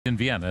In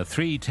Vienna,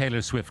 3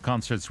 Taylor Swift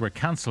concerts were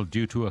cancelled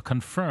due to a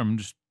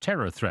confirmed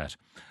terror threat.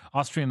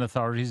 Austrian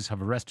authorities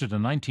have arrested a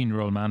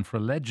 19-year-old man for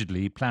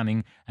allegedly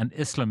planning an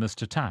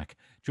Islamist attack.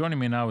 Joining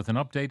me now with an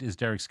update is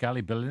Derek Scally,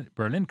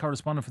 Berlin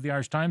correspondent for the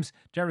Irish Times.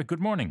 Derek, good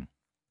morning.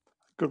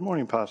 Good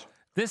morning, Pat.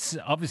 This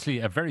obviously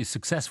a very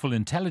successful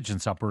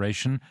intelligence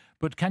operation,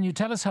 but can you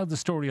tell us how the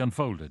story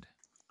unfolded?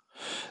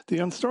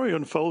 The story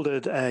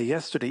unfolded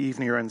yesterday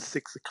evening around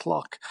 6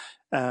 o'clock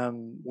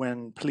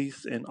when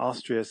police in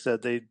Austria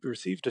said they'd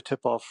received a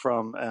tip-off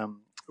from,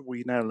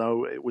 we now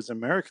know it was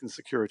American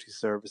security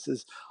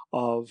services,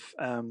 of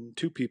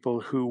 2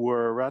 people who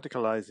were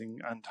radicalizing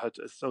and had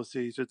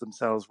associated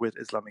themselves with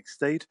Islamic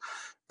State,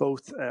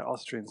 both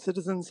Austrian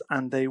citizens,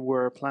 and they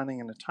were planning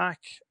an attack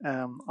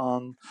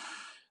on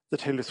the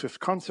Taylor Swift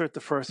concert.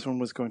 The first one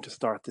was going to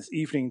start this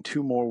evening.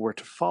 2 more were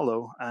to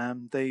follow.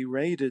 They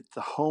raided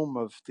the home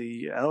of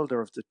the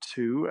elder of the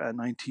 2, a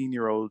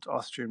 19-year-old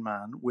Austrian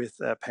man with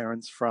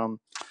parents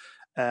from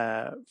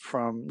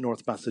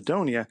North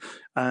Macedonia.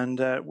 And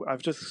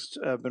I've just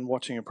been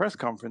watching a press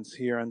conference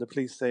here, and the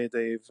police say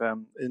they've,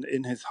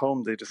 in his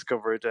home, they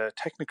discovered a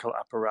technical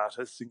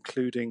apparatus,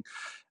 including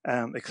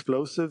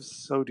explosives,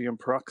 sodium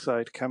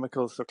peroxide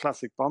chemicals, so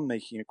classic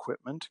bomb-making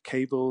equipment,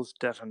 cables,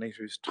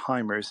 detonators,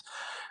 timers,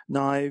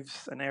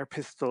 knives, an air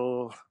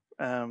pistol,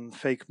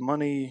 fake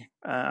money,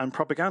 and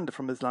propaganda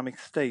from Islamic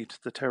State,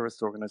 the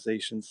terrorist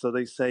organization. So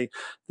they say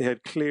they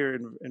had clear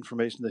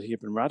information that he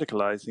had been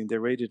radicalizing. They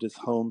raided his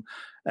home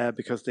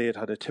because they had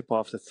had a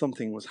tip-off that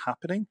something was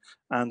happening,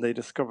 and they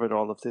discovered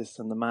all of this,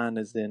 and the man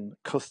is in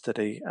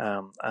custody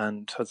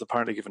and has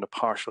apparently given a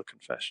partial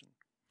confession.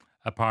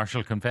 A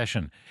partial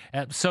confession.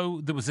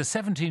 So there was a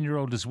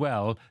 17-year-old as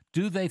well.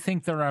 Do they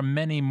think there are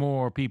many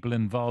more people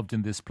involved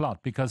in this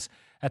plot? Because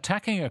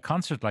attacking a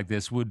concert like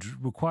this would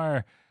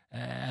require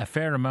a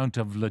fair amount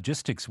of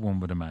logistics, one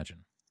would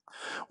imagine.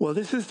 Well,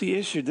 this is the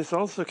issue. This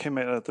also came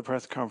out at the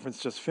press conference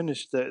just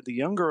finished. The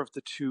younger of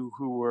the 2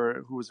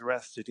 who was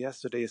arrested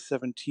yesterday, a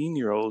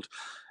 17-year-old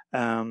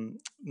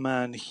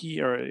man,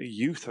 or a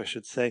youth, I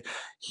should say,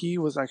 he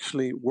was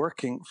actually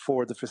working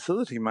for the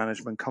facility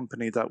management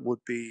company that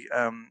would be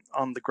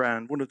on the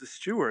ground, one of the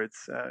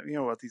stewards.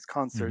 At these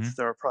concerts,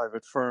 there are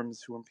private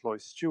firms who employ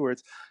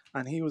stewards,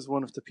 and he was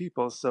one of the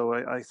people. So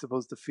I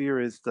suppose the fear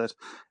is that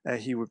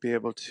he would be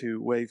able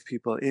to wave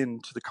people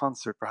into the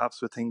concert,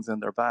 perhaps with things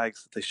in their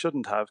bags that they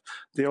shouldn't have.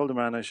 The older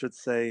man, I should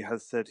say,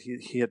 has said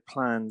he had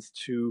plans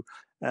to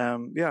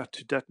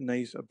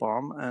detonate a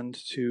bomb and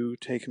to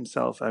take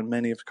himself and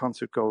many of the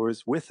concert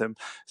goers with him.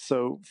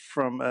 So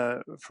from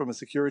a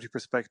security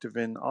perspective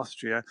in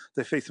Austria,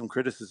 they face some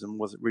criticism.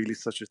 Was it really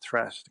such a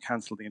threat to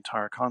cancel the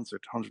entire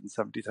concert?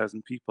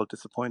 170,000 people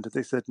disappointed.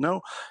 They said,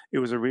 no, it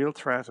was a real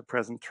threat, a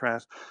present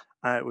threat.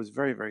 It was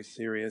very, very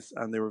serious,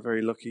 and they were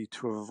very lucky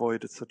to have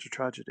avoided such a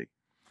tragedy.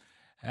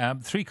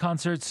 3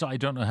 concerts, I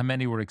don't know how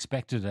many were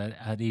expected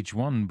at each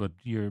one, but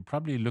you're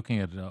probably looking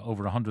at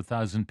over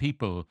 100,000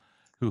 people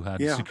who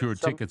had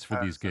secured tickets for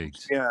these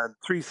gigs. Yeah,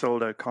 3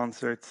 sold-out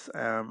concerts,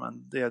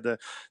 and the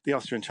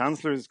Austrian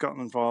Chancellor has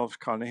gotten involved.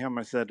 Karl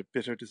Nehammer said a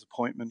bitter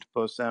disappointment,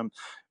 but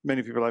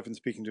many people I've been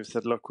speaking to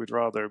said, look, we'd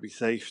rather be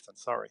safe than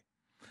sorry.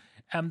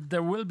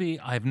 There will be,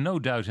 I have no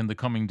doubt, in the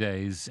coming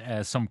days,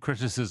 some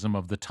criticism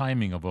of the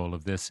timing of all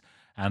of this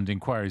and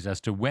inquiries as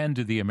to when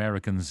did the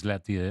Americans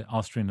let the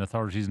Austrian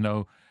authorities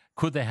know.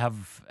 Could they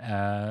have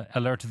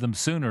alerted them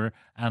sooner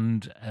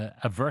and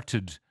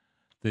averted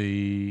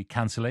the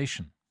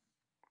cancellation?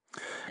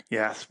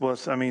 Yes,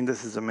 but I mean,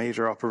 this is a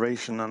major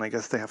operation, and I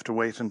guess they have to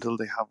wait until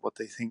they have what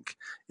they think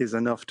is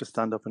enough to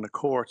stand up in a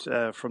court.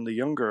 From the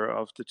younger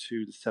of the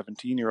 2, the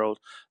 17-year-old,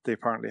 they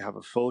apparently have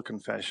a full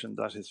confession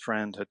that his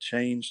friend had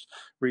changed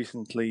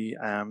recently,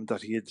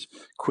 that he had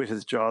quit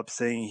his job,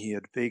 saying he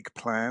had big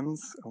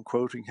plans. I'm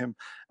quoting him.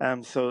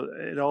 So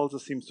it all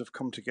just seems to have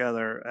come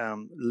together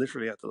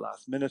literally at the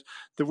last minute.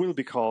 There will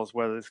be calls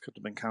whether this could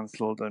have been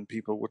cancelled and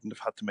people wouldn't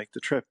have had to make the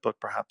trip,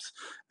 but perhaps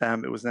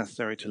it was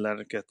necessary to let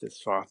it get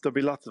this far. There'll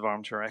be lots of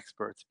armchair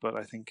experts, but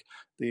I think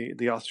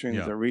the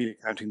Austrians are really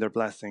counting their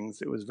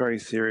blessings. It was very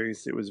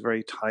serious. It was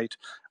very tight.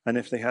 And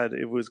if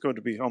it was going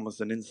to be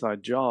almost an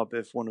inside job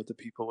if one of the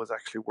people was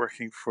actually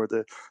working for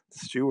the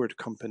steward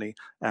company.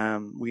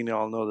 We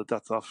all know that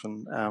that's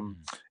often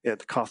the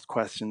cost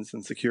questions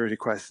and security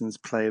questions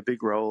play a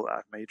big role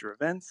at major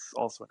events,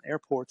 also in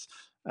airports.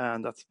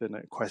 And that's been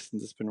a question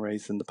that's been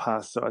raised in the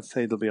past. So I'd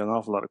say there'll be an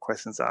awful lot of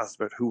questions asked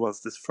about who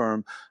was this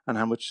firm and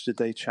how much did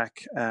they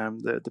check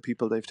the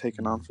people they've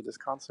taken on for this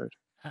concert.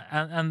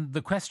 And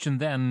the question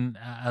then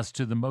as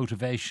to the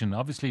motivation,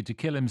 obviously to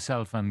kill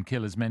himself and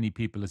kill as many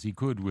people as he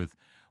could with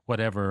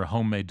whatever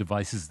homemade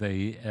devices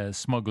they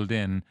smuggled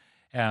in,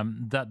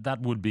 that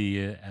would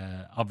be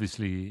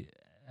obviously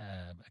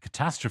a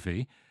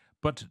catastrophe.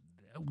 But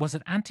was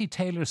it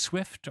anti-Taylor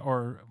Swift,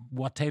 or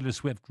what Taylor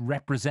Swift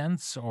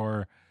represents,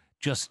 or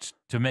just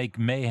to make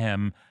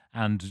mayhem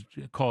and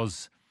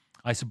cause,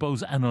 I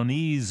suppose, an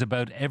unease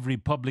about every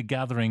public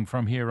gathering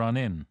from here on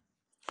in?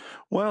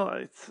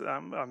 Well,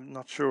 I'm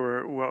not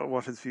sure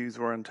what his views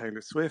were on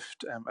Taylor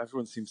Swift.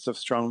 Everyone seems to have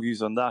strong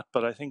views on that,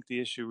 but I think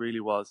the issue really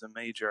was a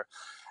major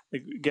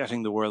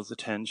getting the world's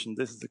attention.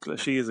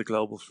 She is a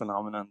global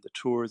phenomenon. The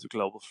tour is a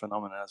global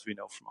phenomenon, as we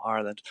know from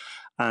Ireland,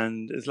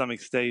 and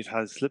Islamic State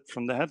has slipped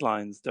from the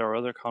headlines. There are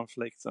other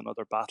conflicts and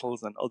other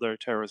battles and other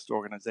terrorist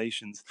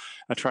organizations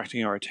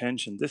attracting our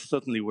attention. This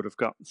certainly would have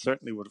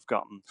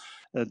gotten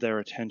their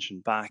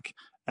attention back.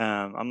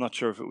 I'm not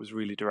sure if it was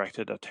really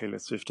directed at Taylor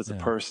Swift as a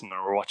Yeah. person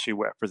or what she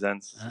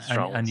represents as a And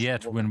strong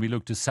yet, when woman. we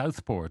look to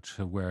Southport,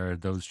 where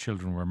those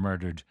children were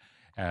murdered,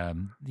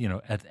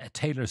 a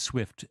Taylor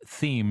Swift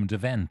themed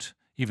event,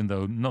 even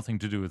though nothing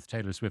to do with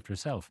Taylor Swift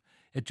herself,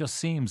 it just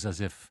seems as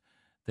if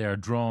they are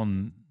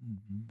drawn,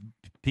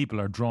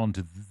 people are drawn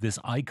to this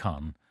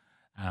icon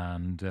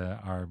and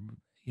are,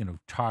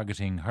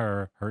 targeting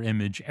her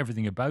image,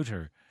 everything about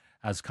her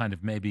as kind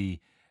of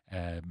maybe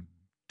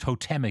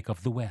totemic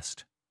of the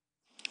West.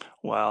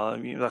 Well, I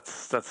mean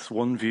that's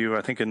one view.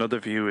 I think another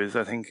view is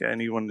I think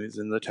anyone who's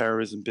in the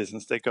terrorism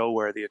business, they go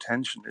where the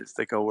attention is,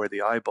 they go where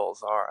the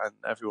eyeballs are, and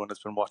everyone has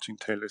been watching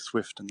Taylor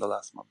Swift in the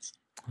last months.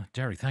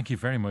 Derek, thank you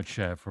very much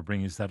for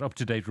bringing us that up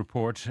to date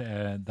report.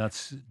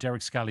 That's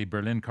Derek Scally,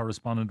 Berlin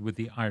correspondent with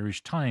the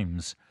Irish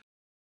Times.